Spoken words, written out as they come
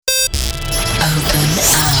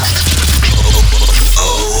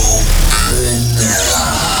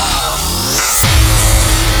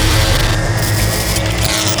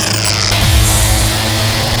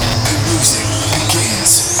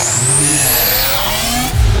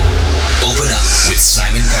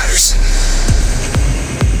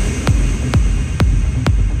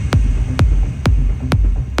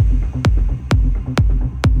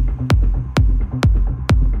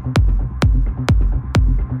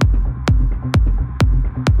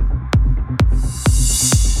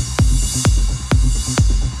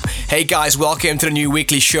Hey guys, welcome to the new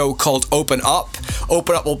weekly show called Open Up.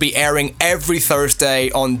 Open Up will be airing every Thursday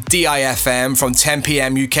on DIFM from 10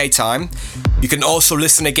 p.m. UK time. You can also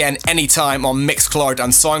listen again anytime on Mixcloud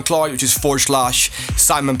and Soundcloud, which is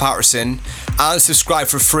 /Simon Patterson, and subscribe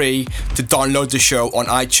for free to download the show on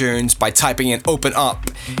iTunes by typing in Open Up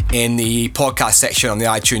in the podcast section on the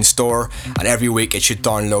iTunes store, and every week it should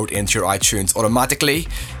download into your iTunes automatically.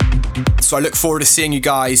 So I look forward to seeing you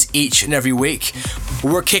guys each and every week.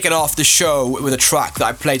 We're kicking off the show with a track that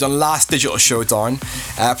I played on last Digital Showdown.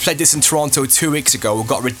 I played this in Toronto 2 weeks ago. We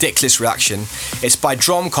got a ridiculous reaction. It's by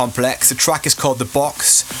Drum Complex. The track is called The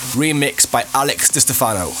Box, remixed by Alex Di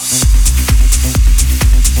Stefano.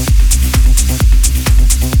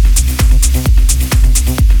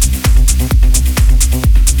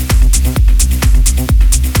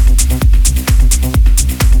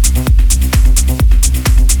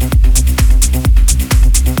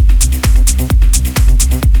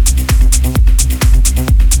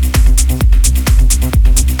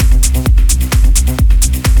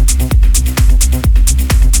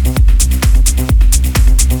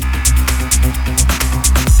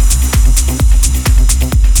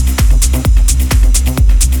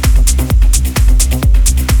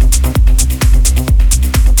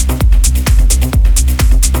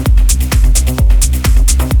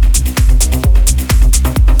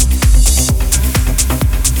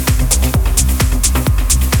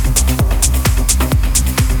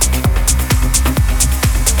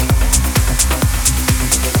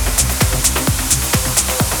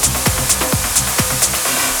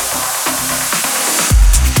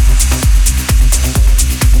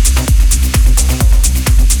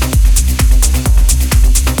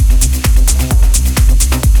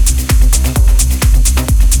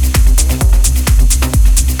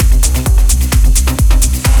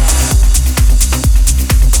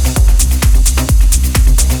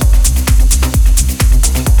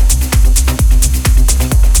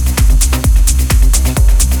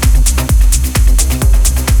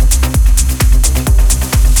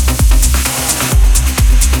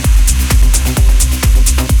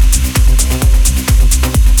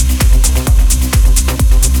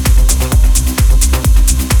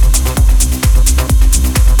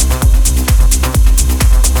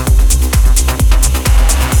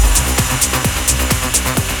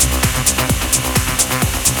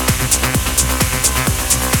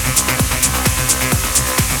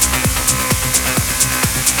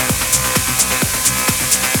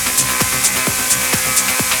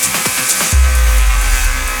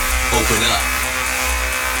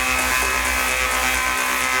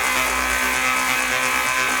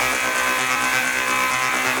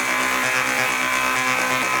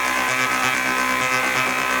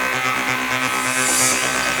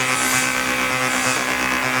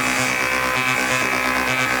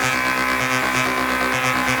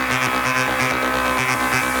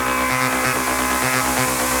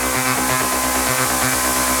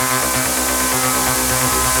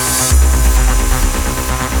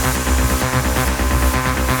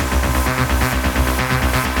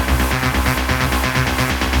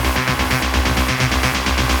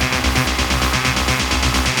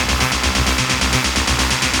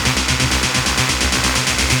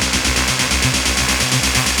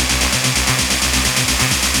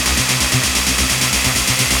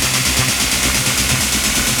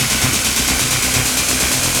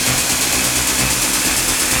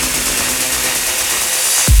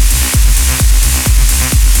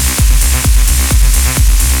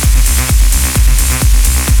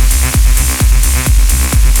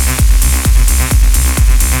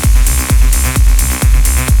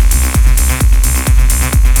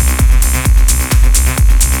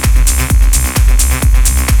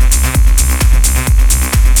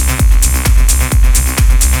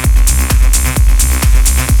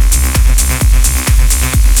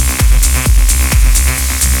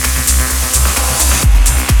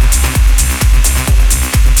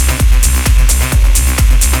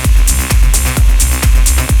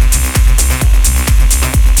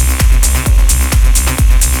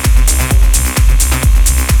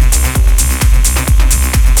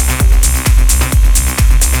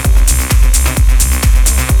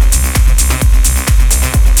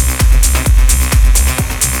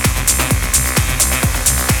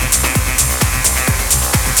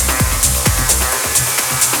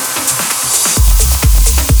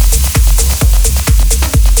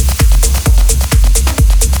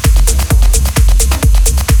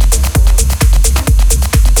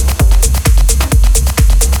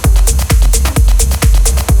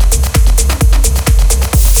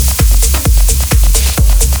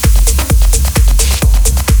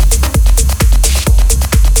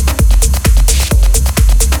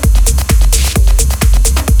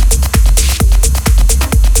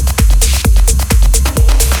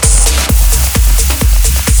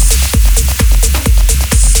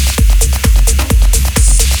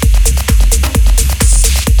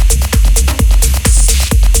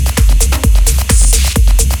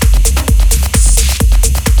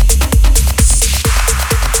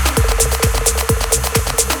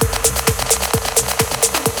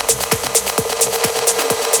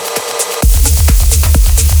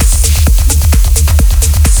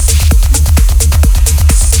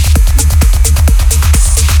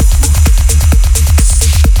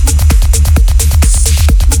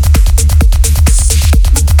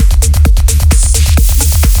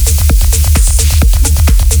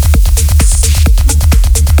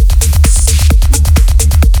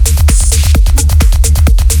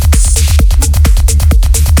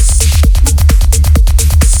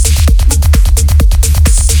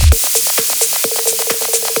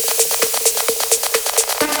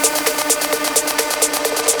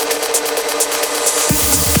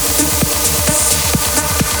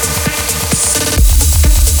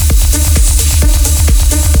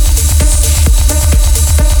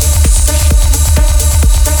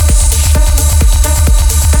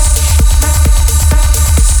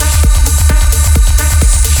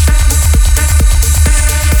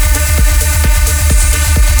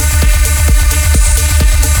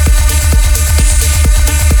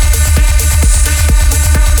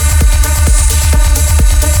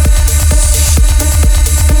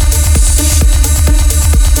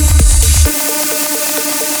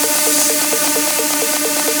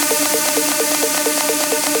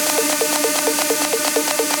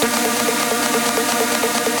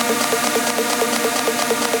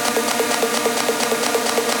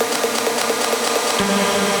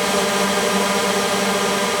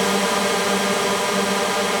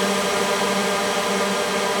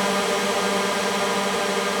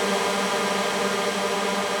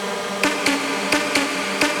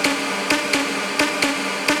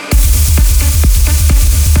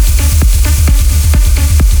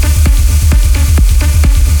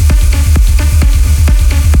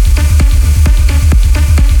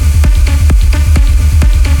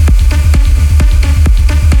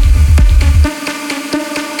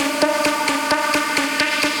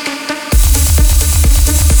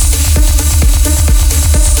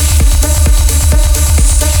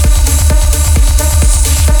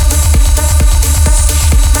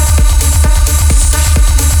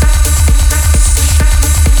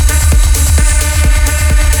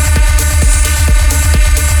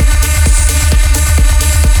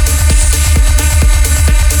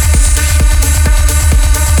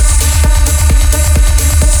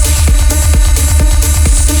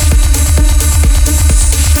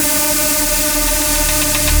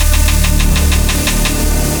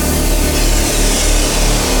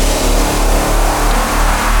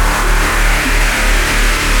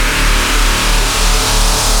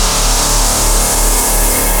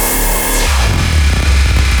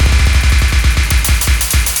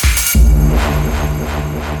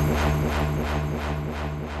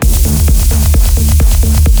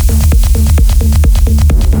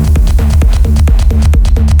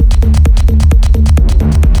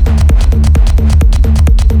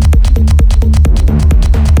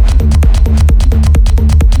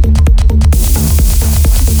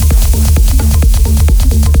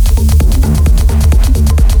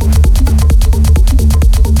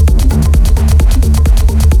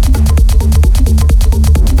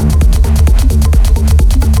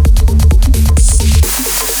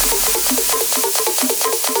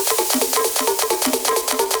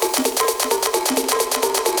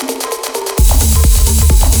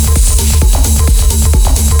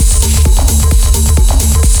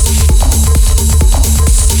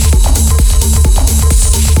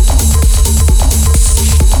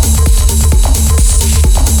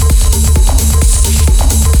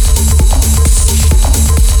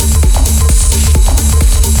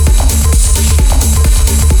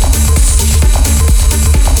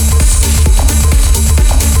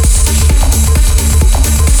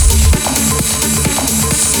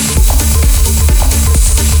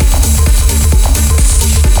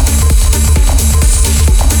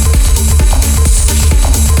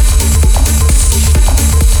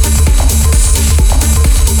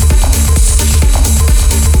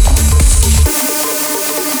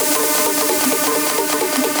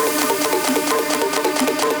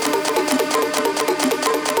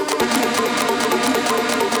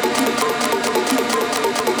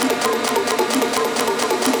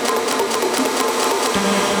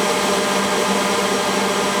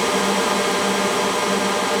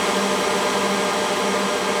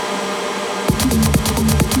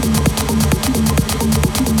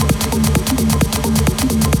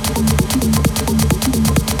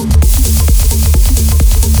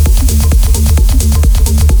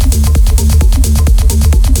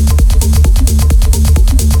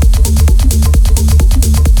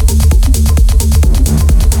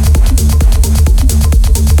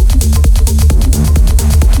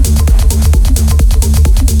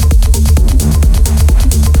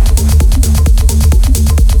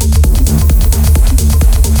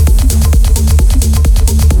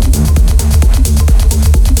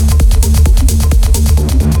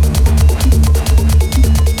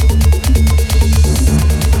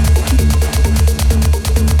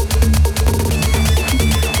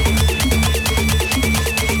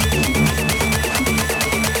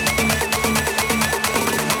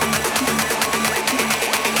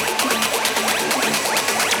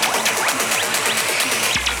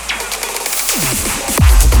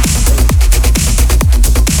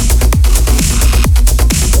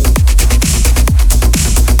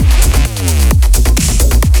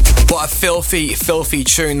 filthy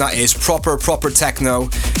tune that is. Proper techno.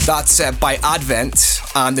 That's by Advent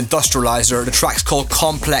and Industrializer. The track's called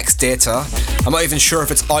Complex Data. I'm not even sure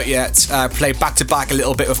if it's out yet. Played back to back a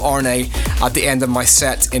little bit with Arne at the end of my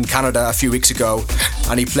set in Canada a few weeks ago,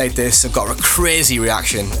 and he played this and got a crazy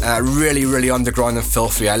reaction. Really underground and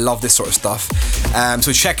filthy. I love this sort of stuff.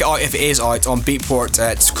 So check it out if it is out on Beatport.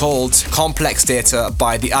 It's called Complex Data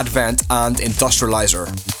by The Advent and Industrializer.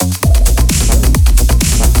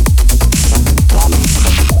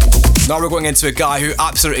 Now we're going into a guy who I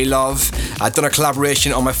absolutely love. I've done a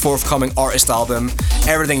collaboration on my forthcoming artist album.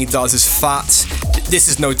 Everything he does is fat. This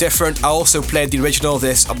is no different. I also played the original of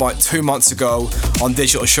this about 2 months ago on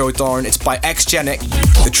Digital Showdown. It's by Xgenic.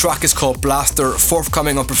 The track is called Blaster,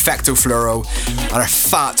 forthcoming on Perfecto Fluoro, and a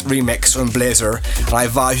fat remix from Blazer. And I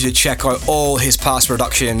advise you to check out all his past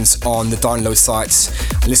productions on the download sites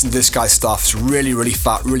and listen to this guy's stuff. It's really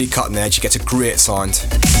fat, really cutting edge. He gets a great sound.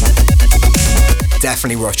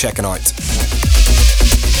 Definitely worth checking out.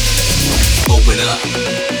 Open up.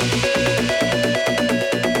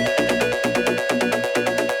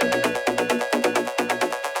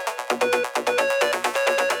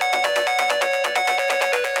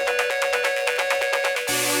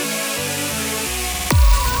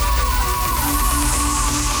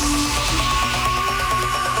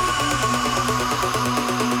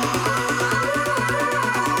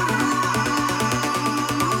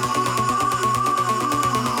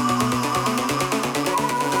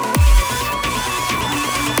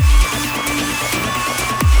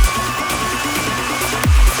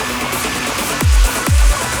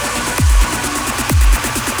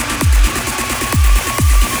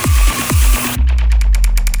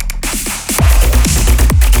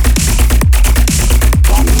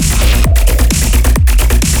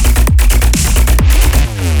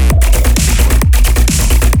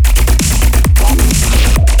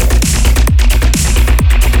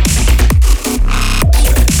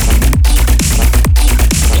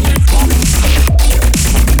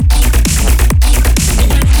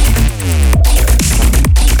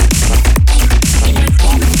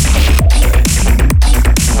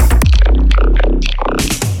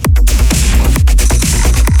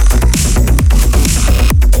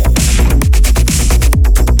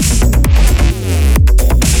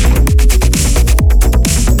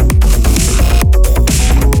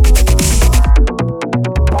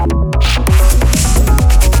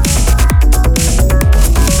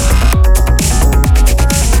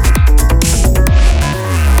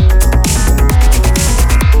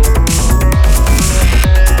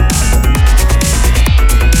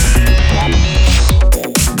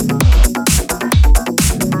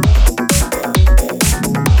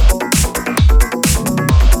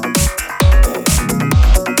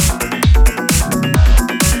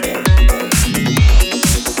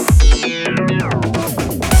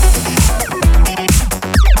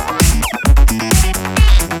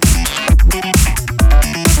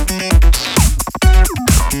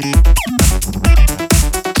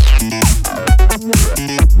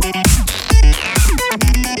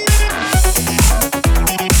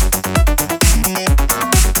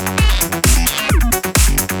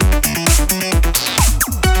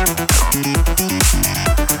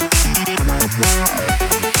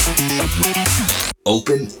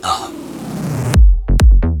 Open up.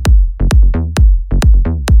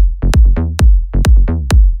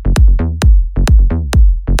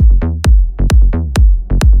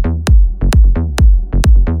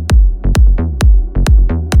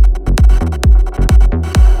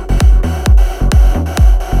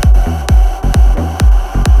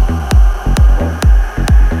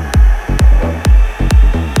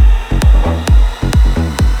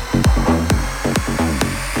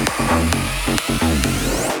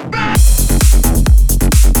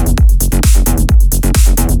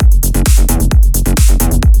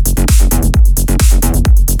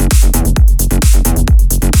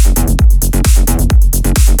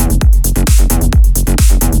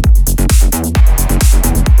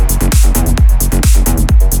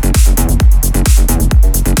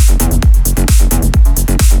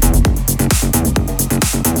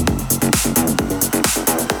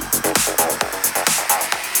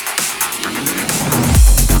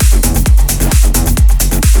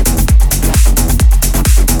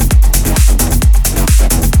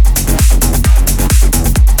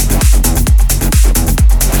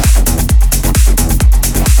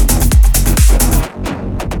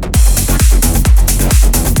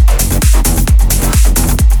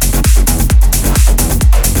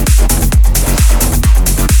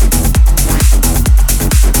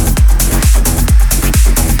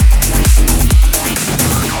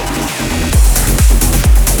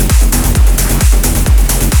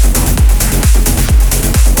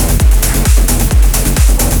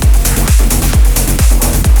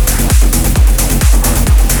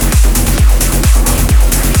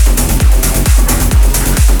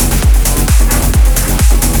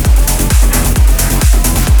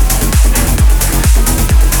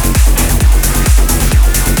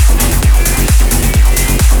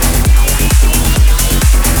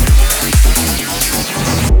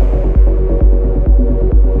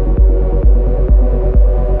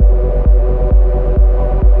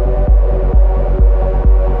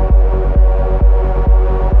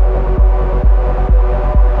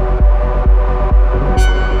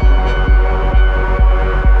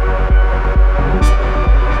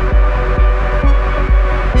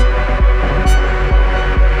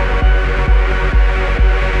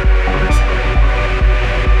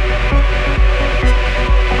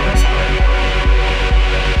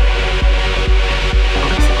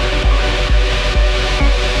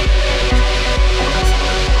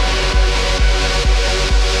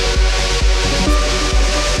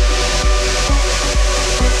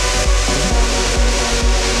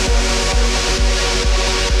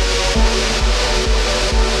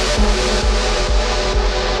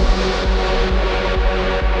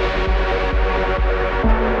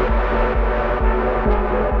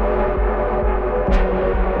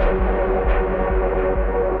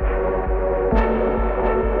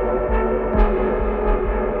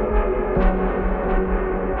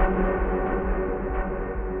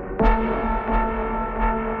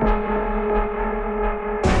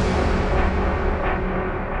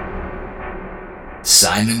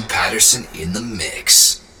 Simon Patterson in the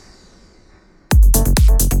mix.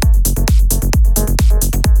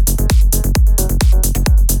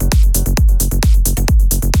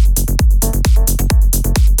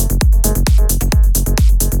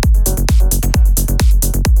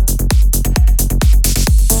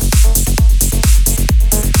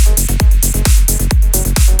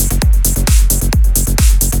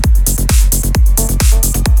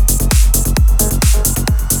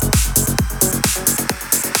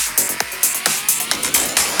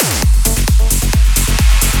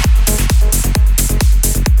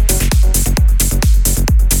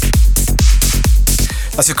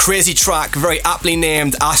 That's a crazy track, very aptly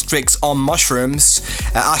named Astrix on Mushrooms.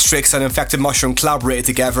 Astrix and Infected Mushroom collaborated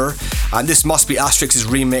together, and this must be Astrix's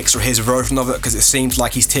remix or his version of it, because it seems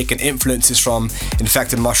like he's taken influences from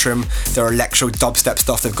Infected Mushroom, their electro dubstep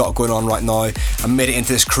stuff they've got going on right now, and made it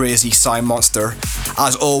into this crazy Psy monster.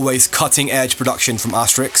 As always, cutting edge production from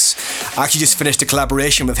Astrix. I actually just finished a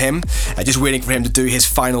collaboration with him, just waiting for him to do his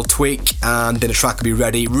final tweak, and then the track will be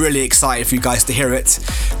ready. Really excited for you guys to hear it.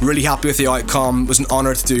 Really happy with the outcome. It was an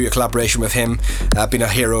honour to do a collaboration with him. Been a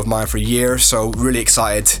hero of mine for years, so really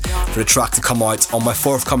excited for the track to come out on my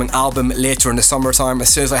forthcoming album later in the summertime.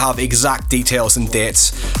 As soon as I have exact details and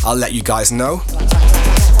dates, I'll let you guys know.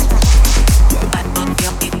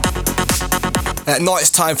 Now it's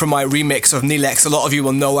time for my remix of Nilex. A lot of you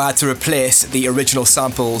will know I had to replace the original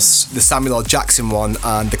samples, the Samuel L. Jackson one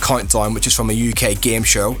and the Countdown, which is from a UK game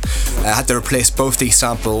show. I had to replace both these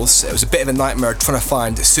samples. It was a bit of a nightmare trying to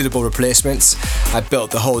find suitable replacements. I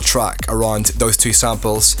built the whole track around those two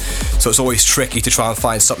samples, so it's always tricky to try and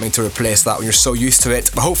find something to replace that when you're so used to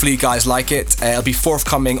it. But hopefully you guys like it. It'll be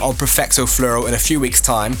forthcoming on Perfecto Fluoro in a few weeks'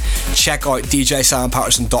 time. Check out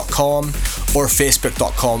djsimonpatterson.com or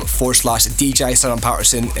facebook.com/DJ Simon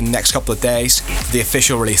Patterson in the next couple of days for the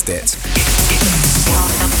official release date.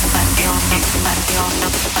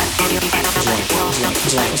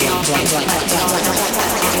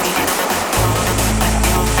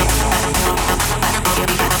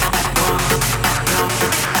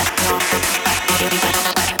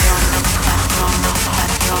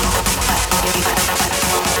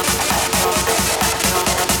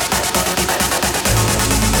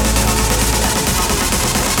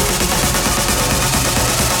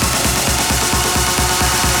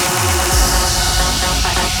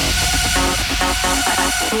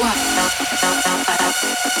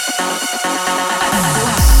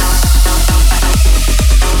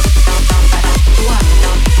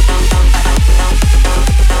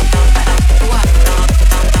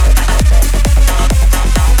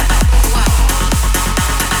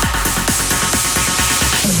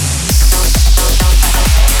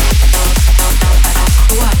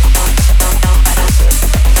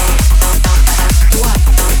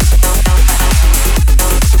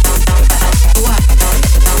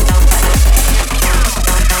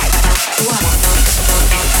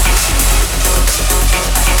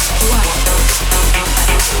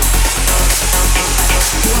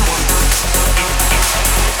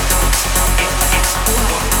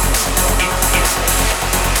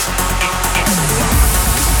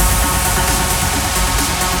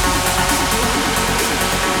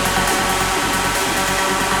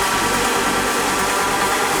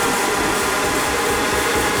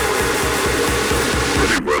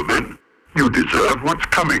 What's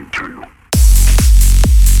coming to you?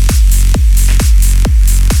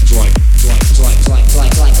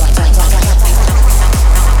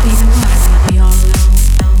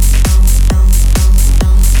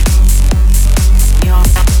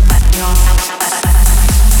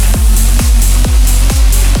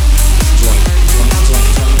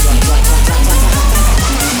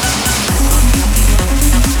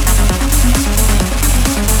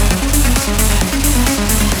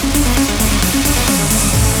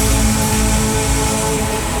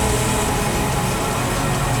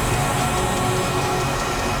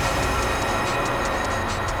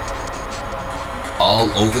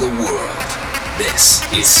 All over the world, this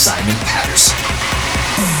is Simon Patterson.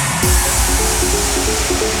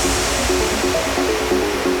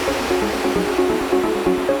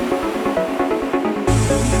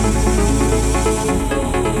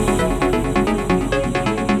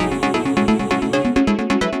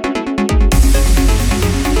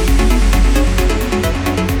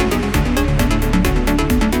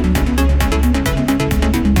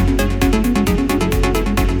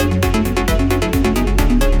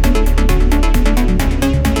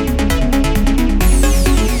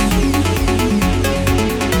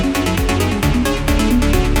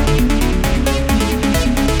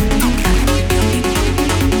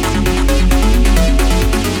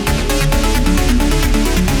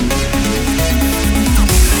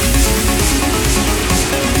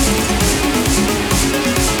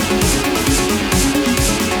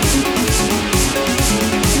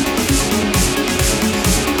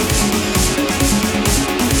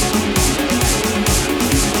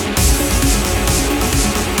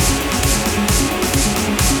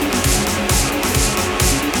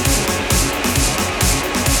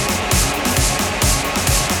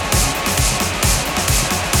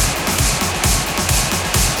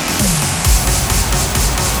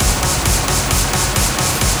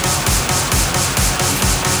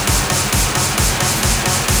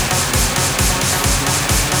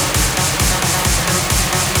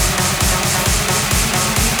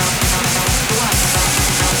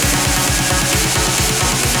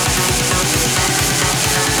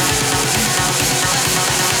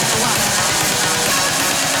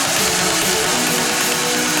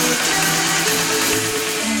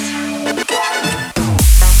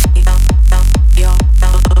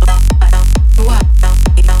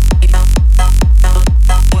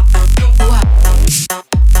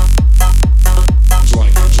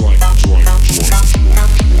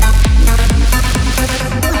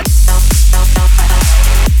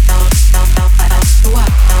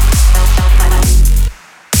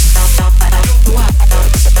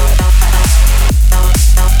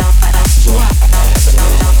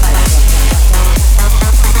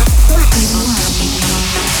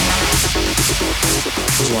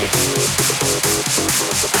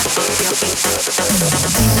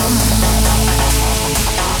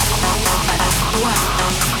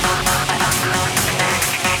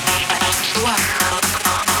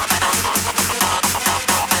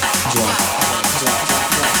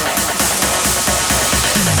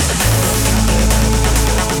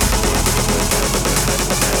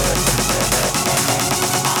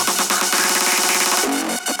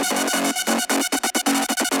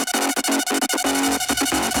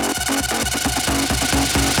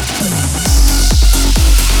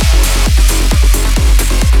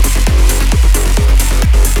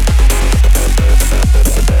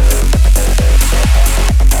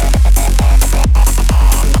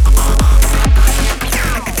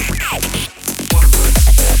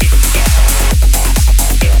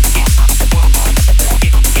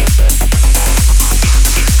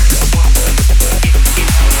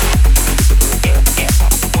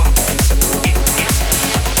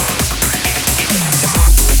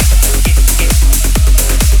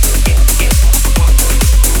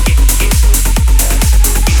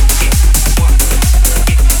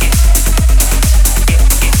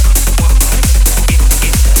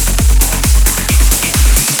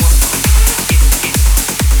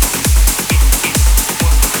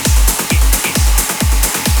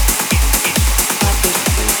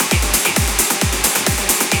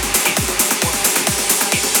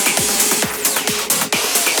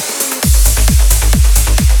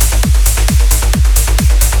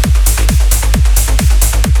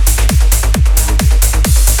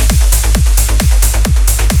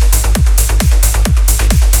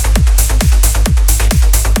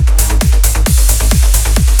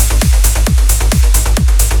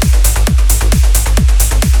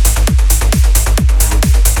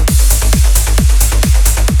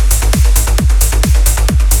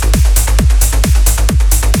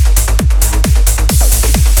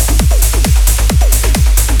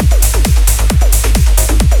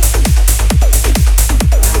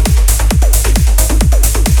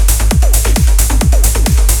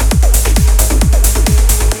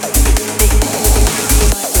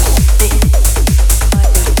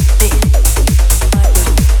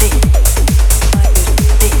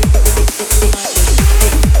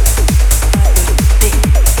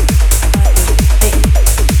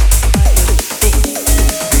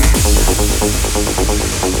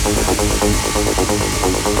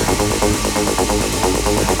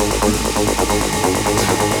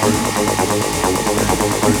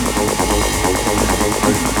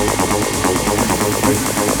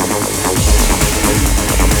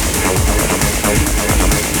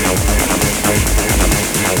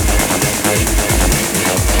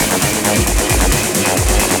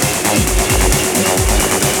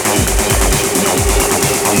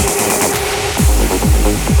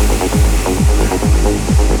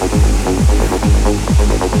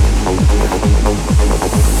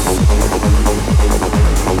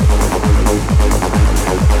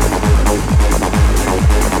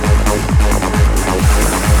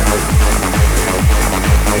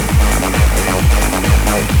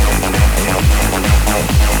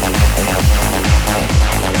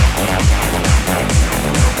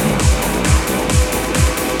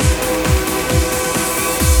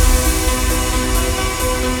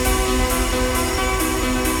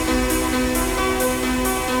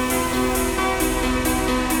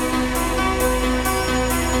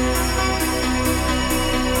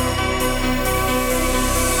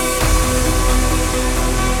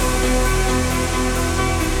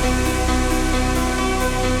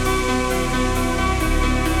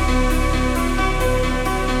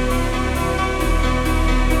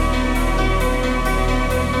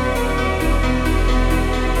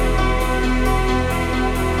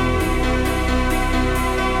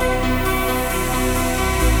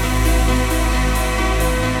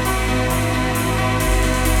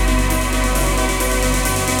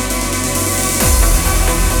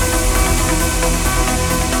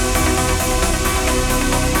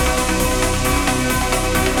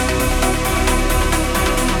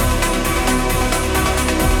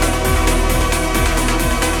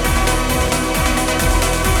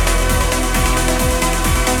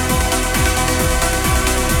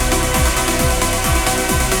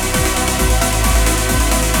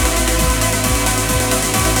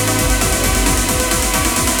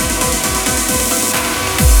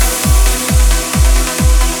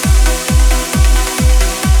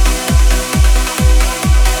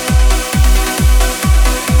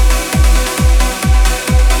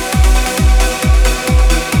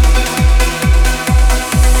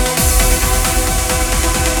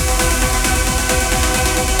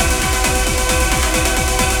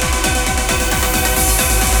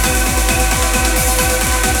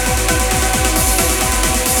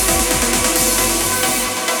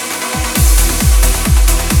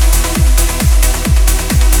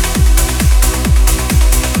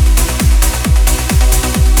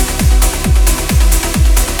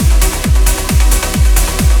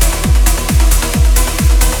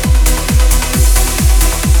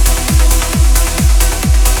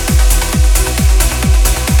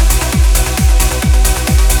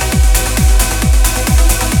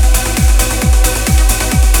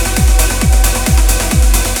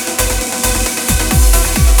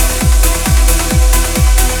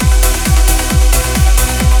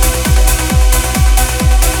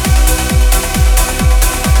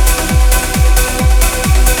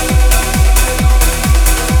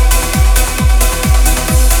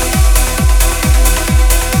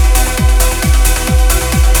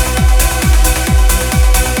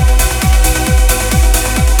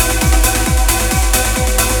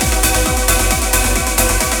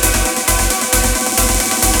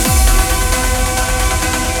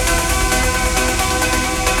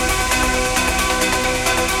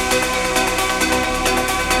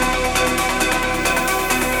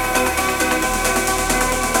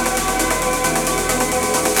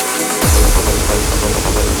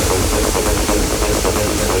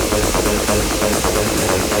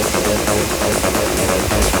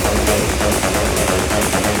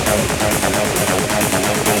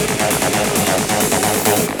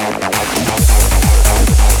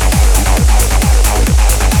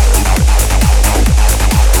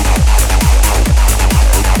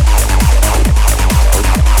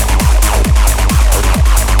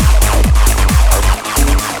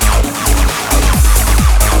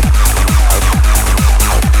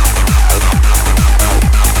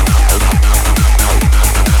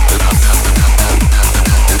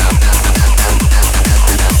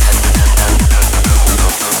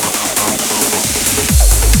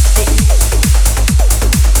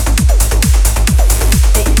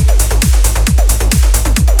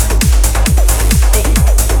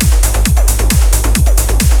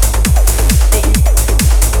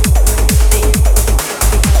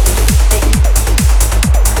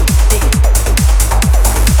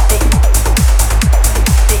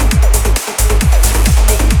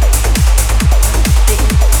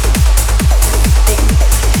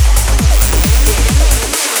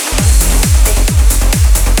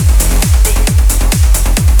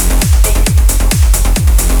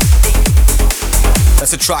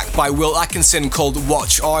 That's a track by Will Atkinson called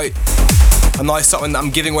Watch Out. And now something that I'm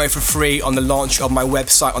giving away for free on the launch of my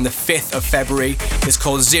website on the 5th of February. It's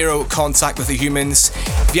called Zero Contact with the Humans.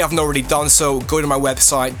 If you haven't already done so, go to my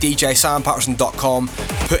website, djsimonpatterson.com,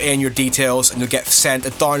 put in your details, and you'll get sent a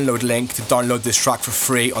download link to download this track for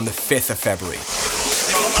free on the 5th of February.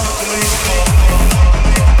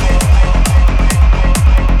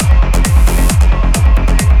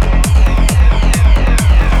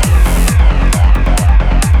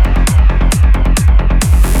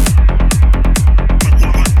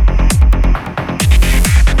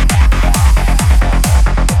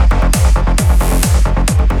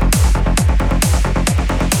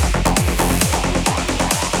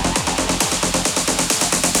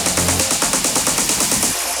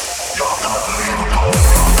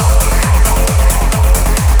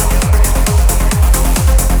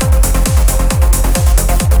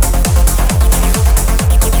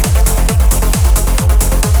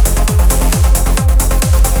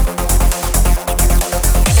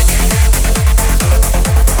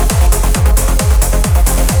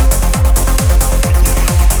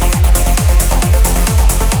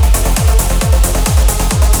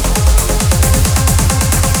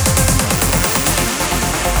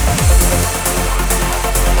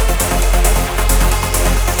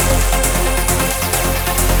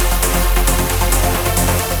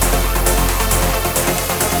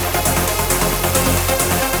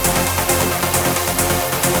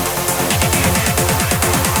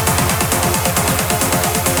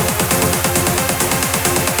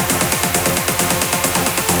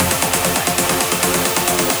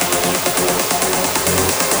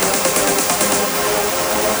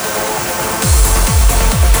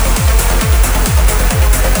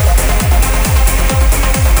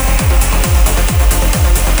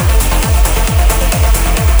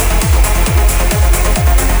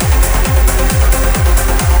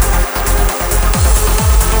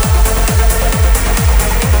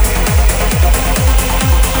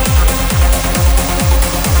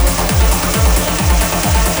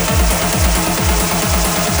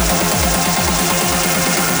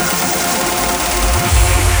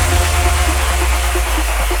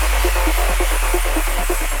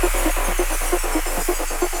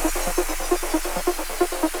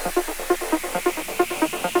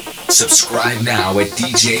 Subscribe now at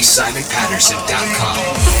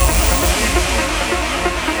djsimonpatterson.com.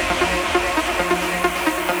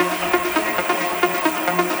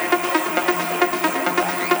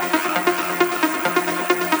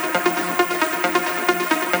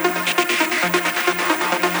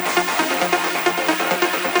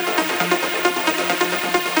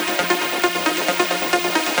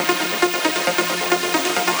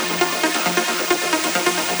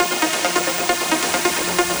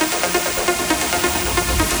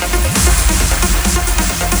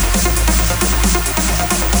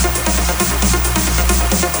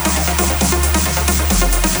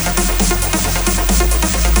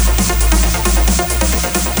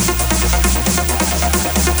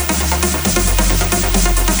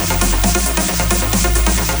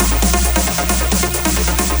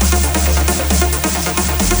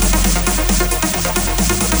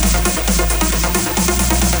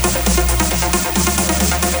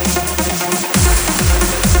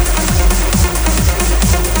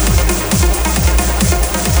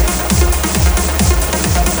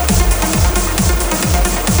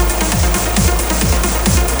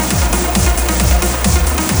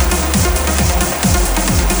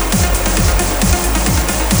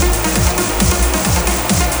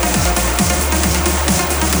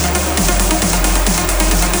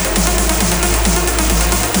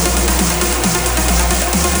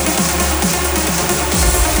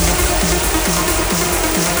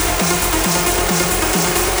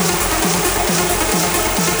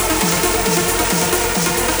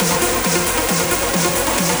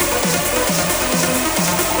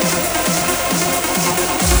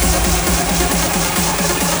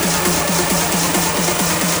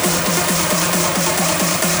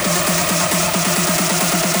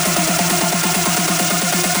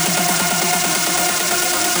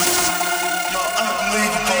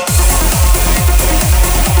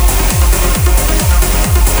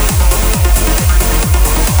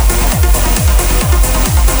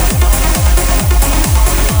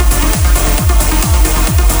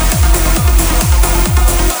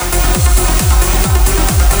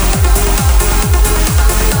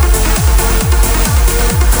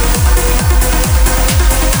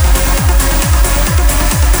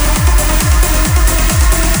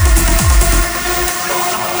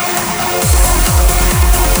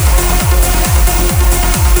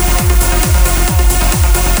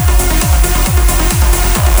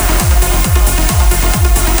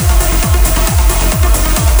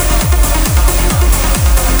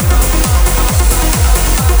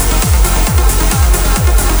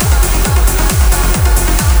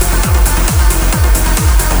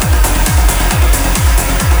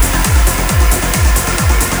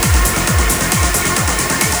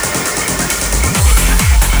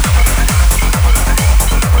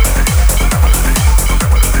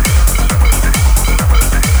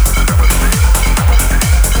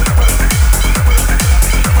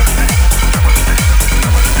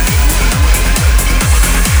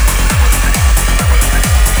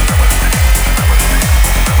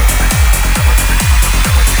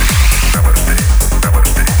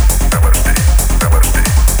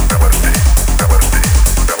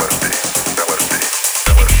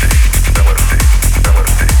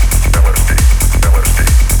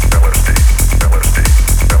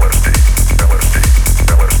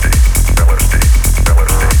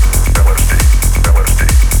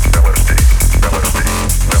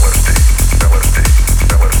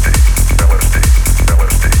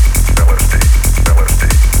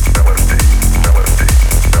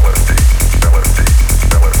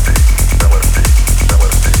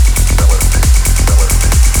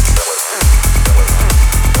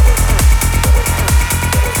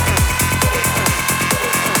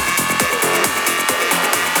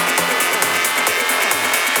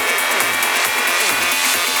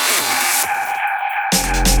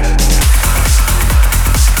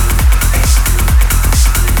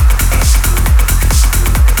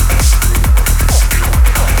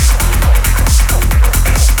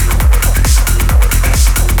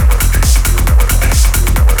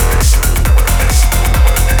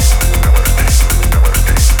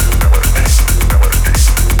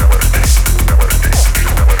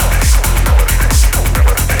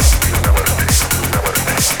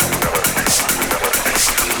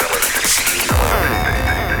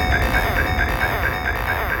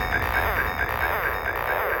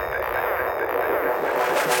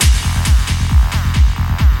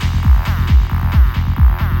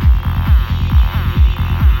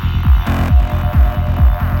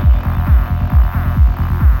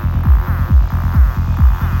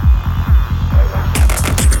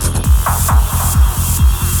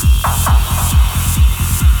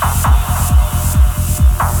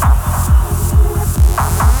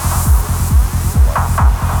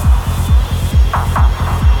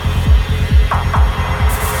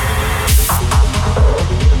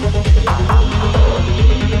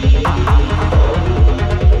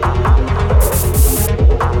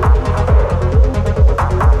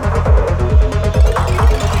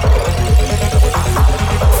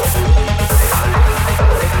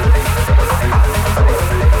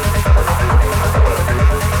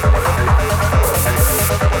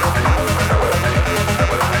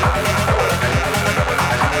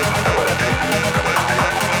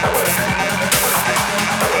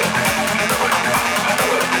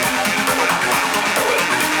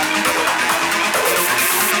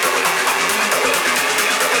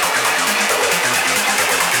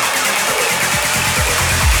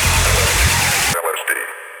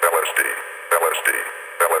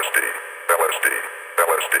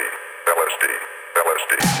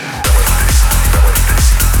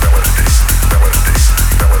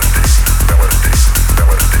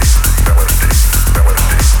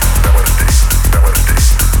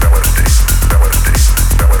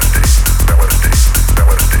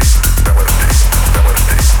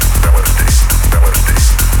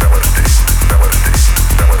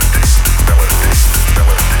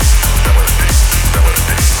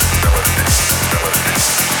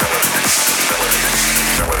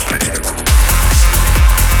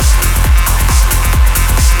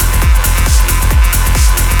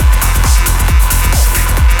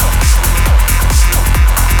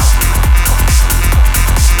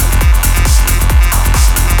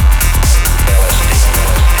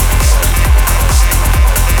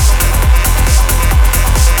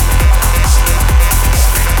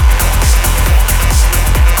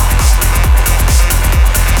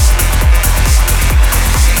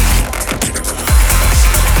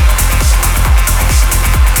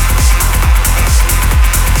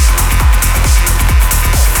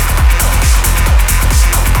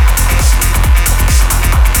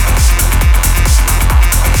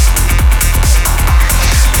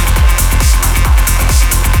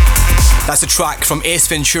 track from Ace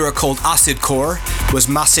Ventura called Acid Core was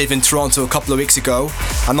massive in Toronto a couple of weeks ago,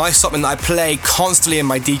 and now something that I play constantly in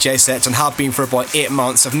my DJ sets and have been for about 8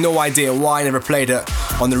 months. I've no idea why I never played it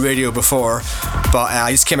on the radio before, but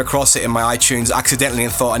I just came across it in my iTunes accidentally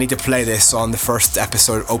and thought I need to play this on the first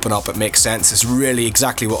episode of Open Up. It makes sense. It's really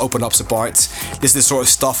exactly what Open Up's about. This is the sort of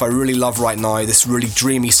stuff I really love right now, this really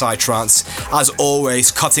dreamy psytrance. As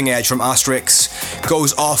always, cutting edge from Asterix.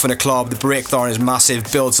 Goes off in a club, the breakdown is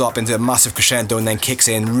massive, builds up into a massive crescendo and then kicks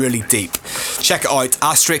in really deep. Check it out,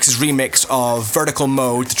 Asterix's remix of Vertical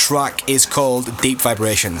Mode. The track is called Deep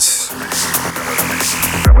Vibrations.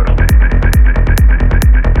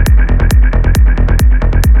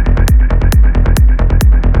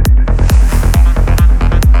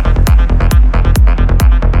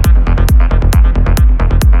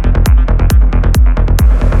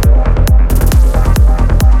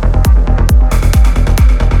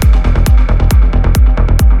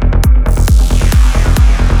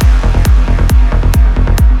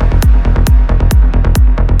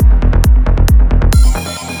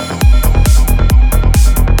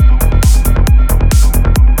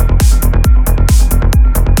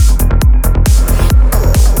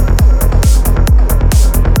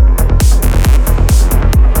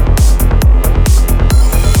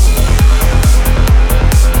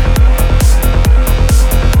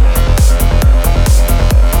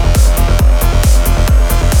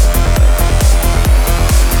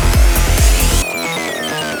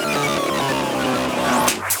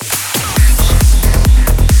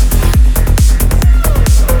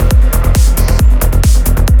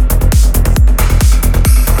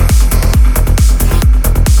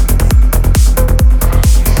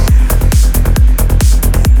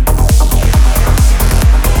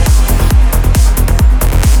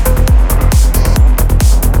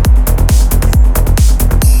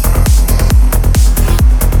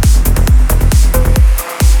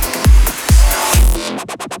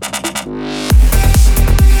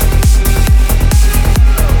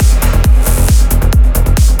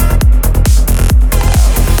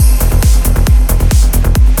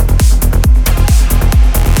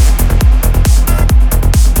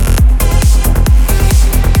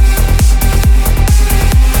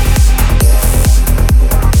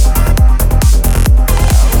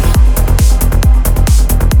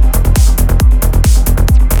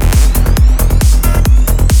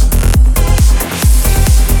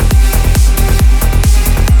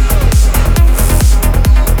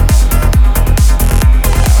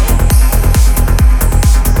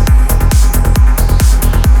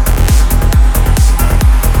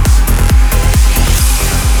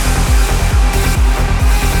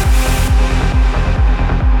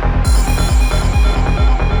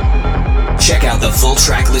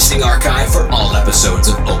 Archive for all episodes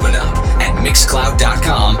of Open Up at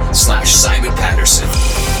mixcloud.com/Simon Patterson.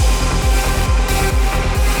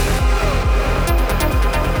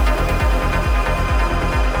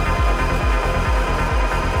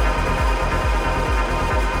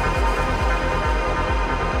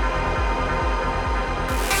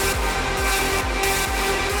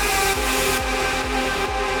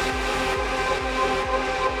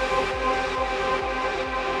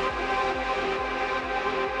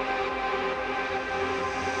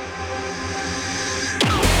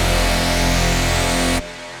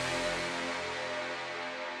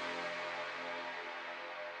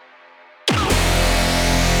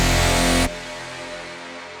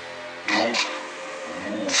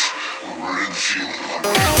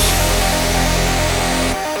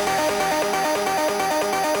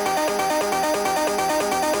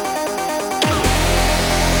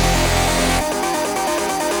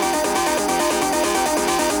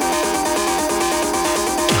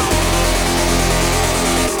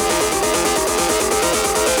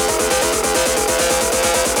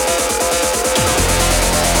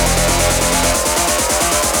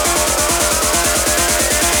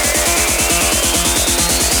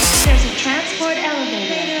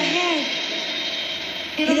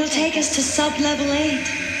 To sub-level 8.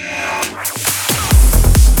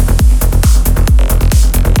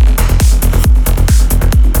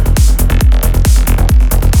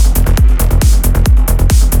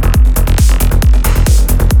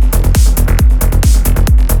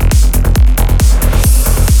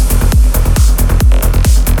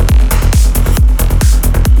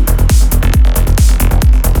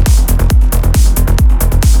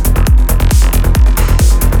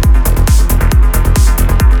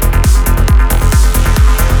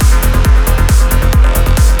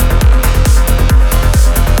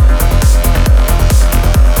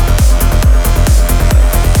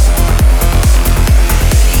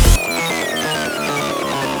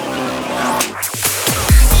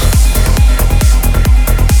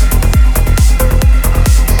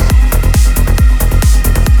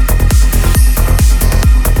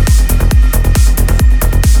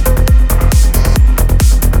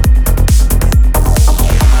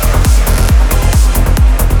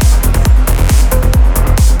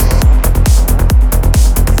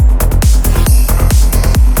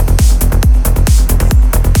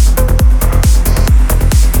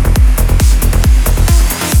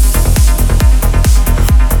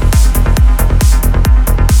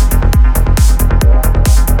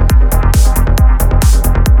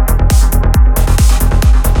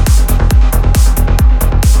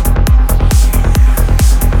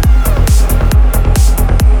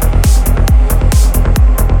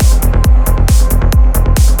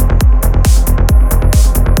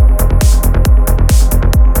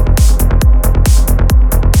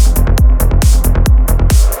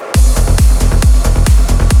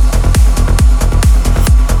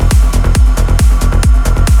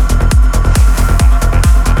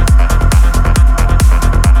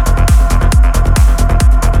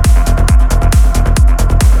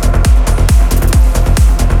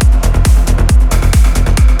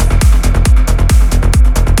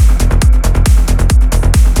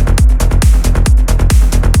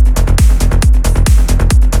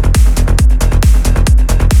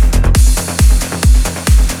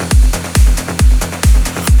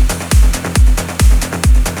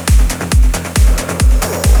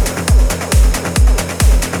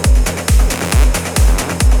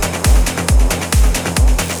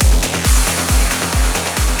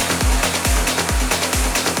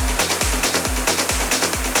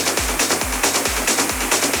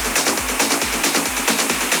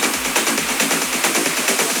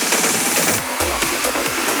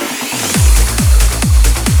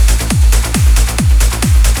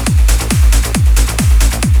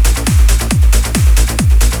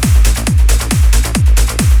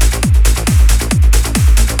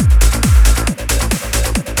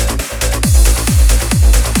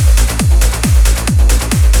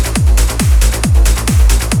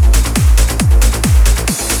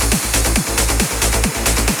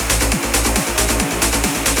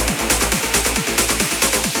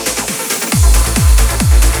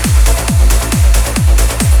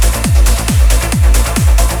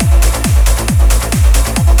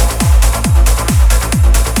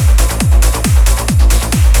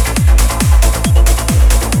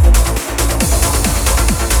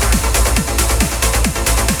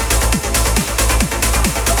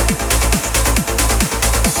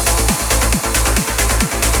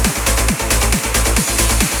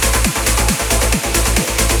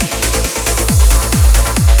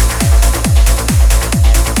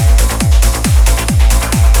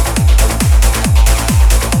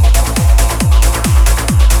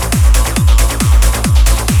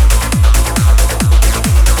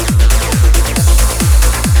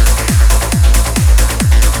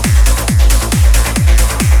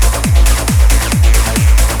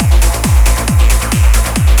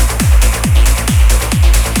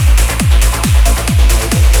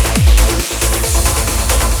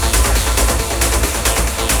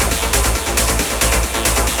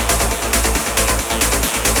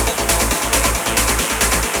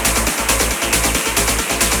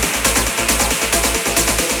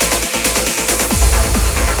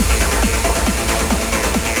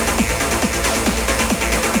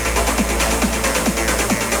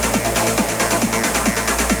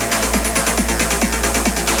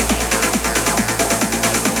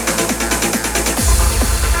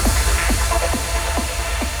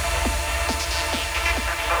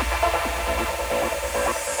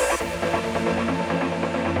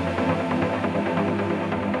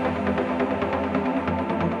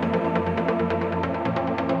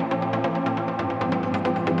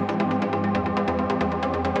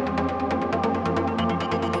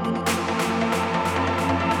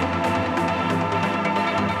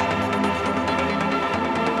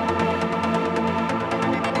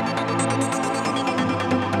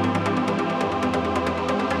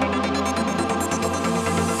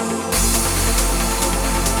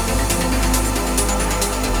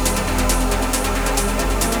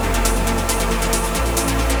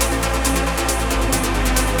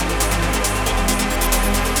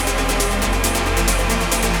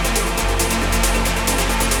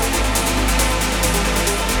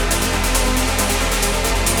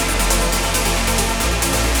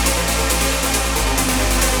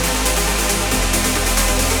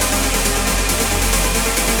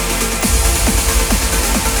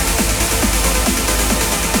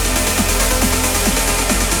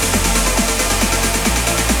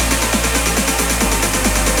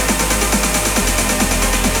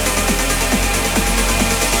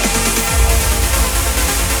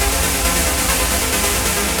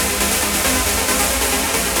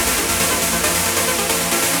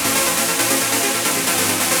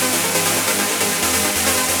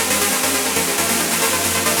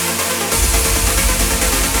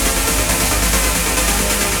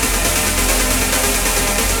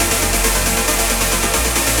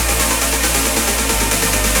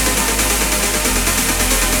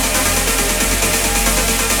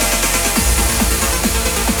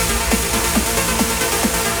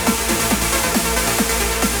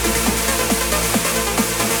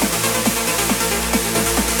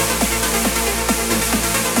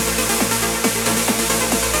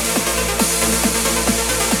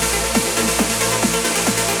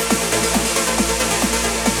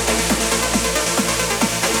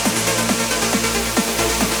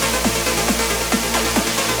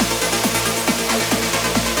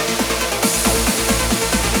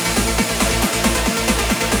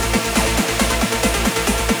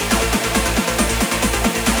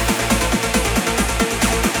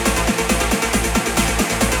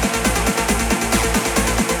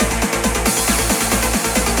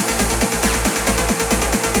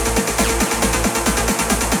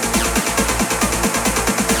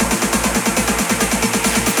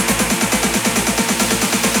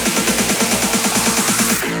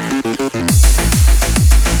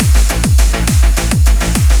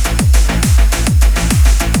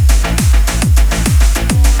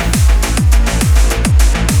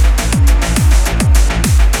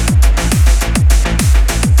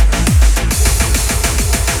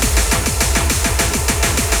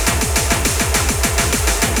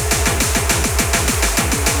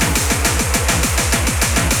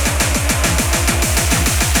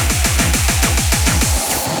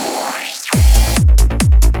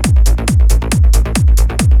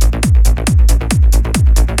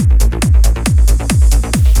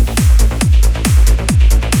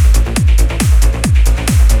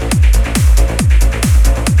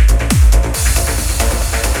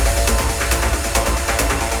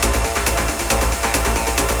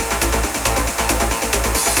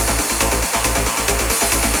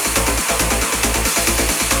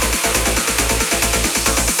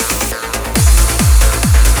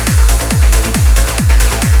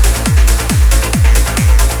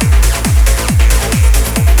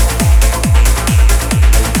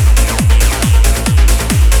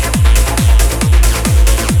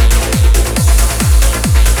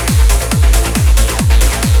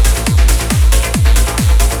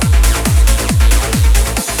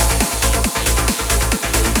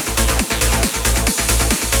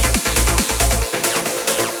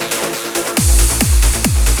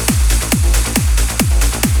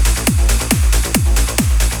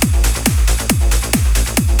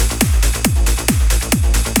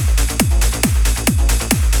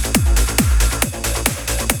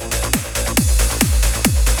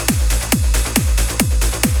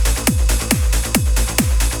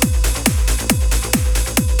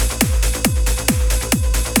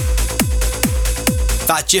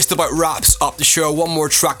 just about wraps up the show. One more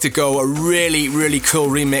track to go. A really, really cool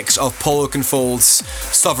remix of Paul Oakenfold's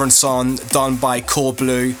Sovereign Son, done by Cold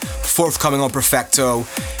Blue, forthcoming on Perfecto.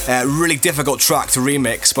 Really difficult track to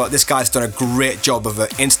remix, but this guy's done a great job of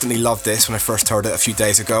it. Instantly loved this when I first heard it a few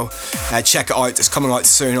days ago. Check it out. It's coming out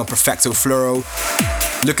soon on Perfecto Fluoro.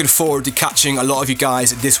 Looking forward to catching a lot of you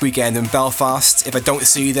guys this weekend in Belfast. If I don't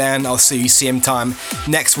see you then, I'll see you same time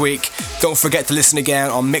next week. Don't forget to listen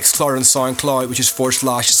again on Mixcloud and SoundCloud, which is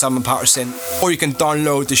 /Simon Patterson. Or you can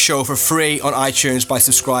download the show for free on iTunes by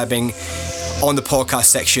subscribing on the podcast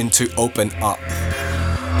section to Open Up.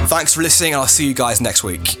 Thanks for listening, and I'll see you guys next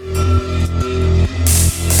week.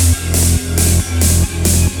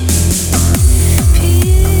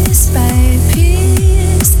 Piece by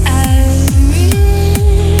piece, I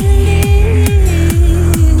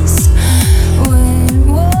release what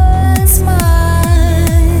was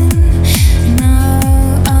mine.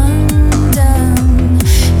 Now I'm done.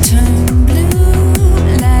 Turn blue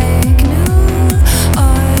like New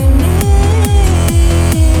Orleans,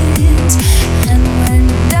 and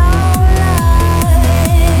went down like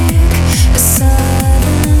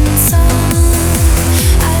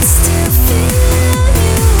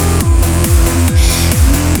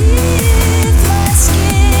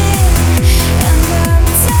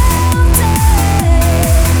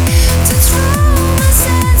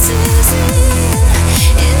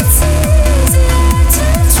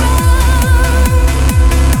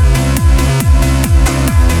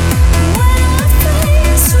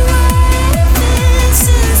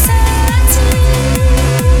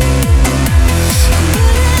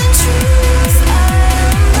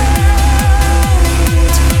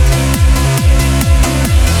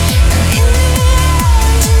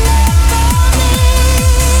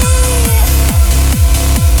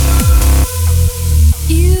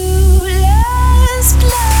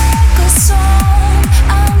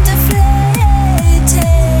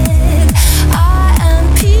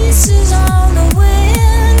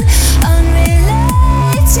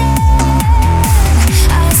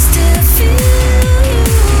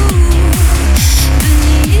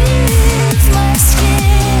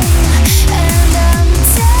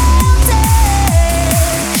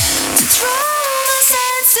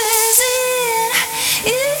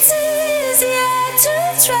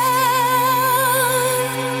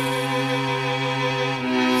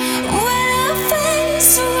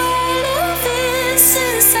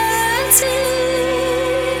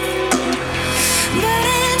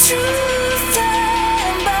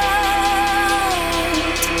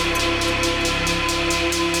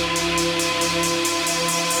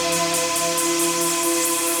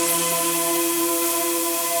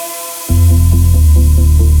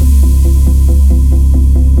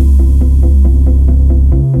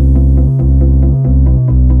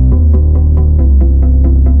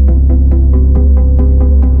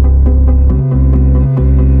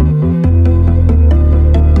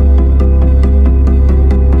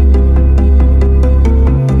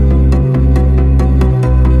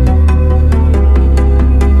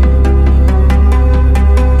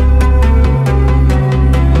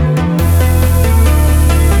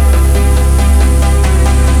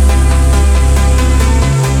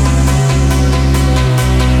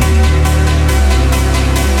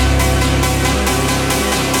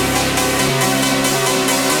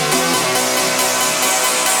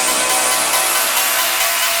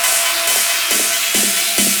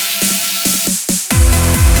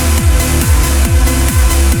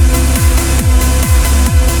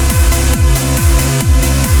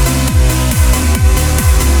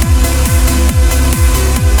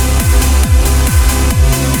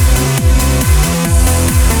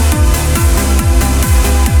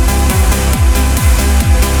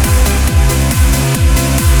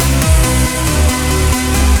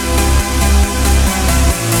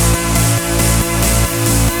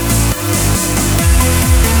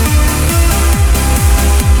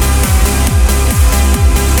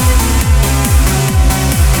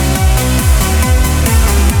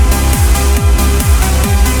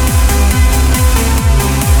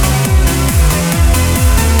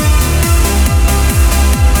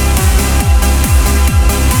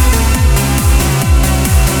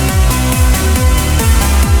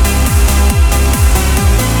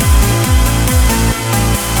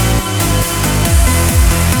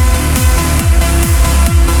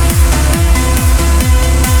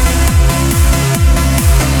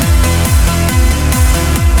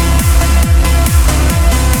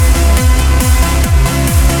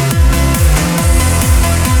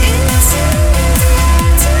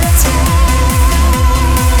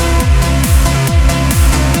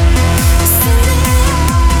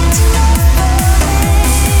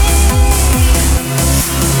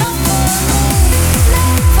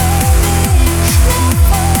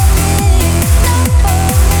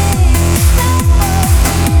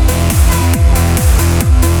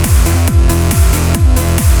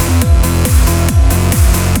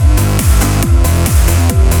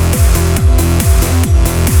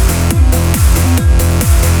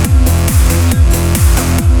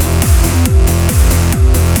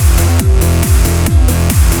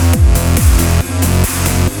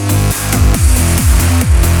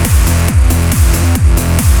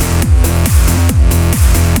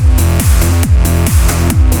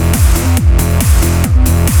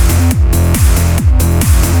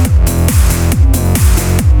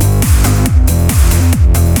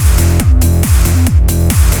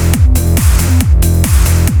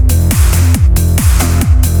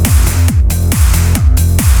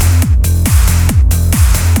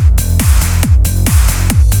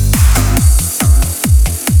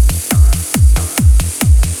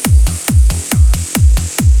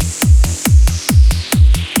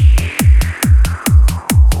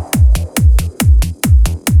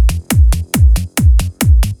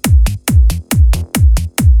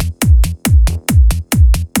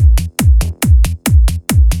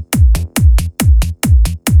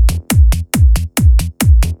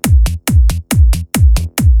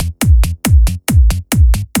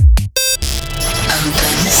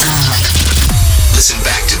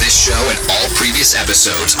previous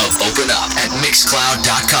episodes of Open Up at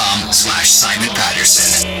mixcloud.com/Simon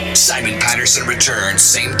Patterson. Simon Patterson returns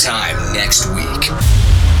same time next week.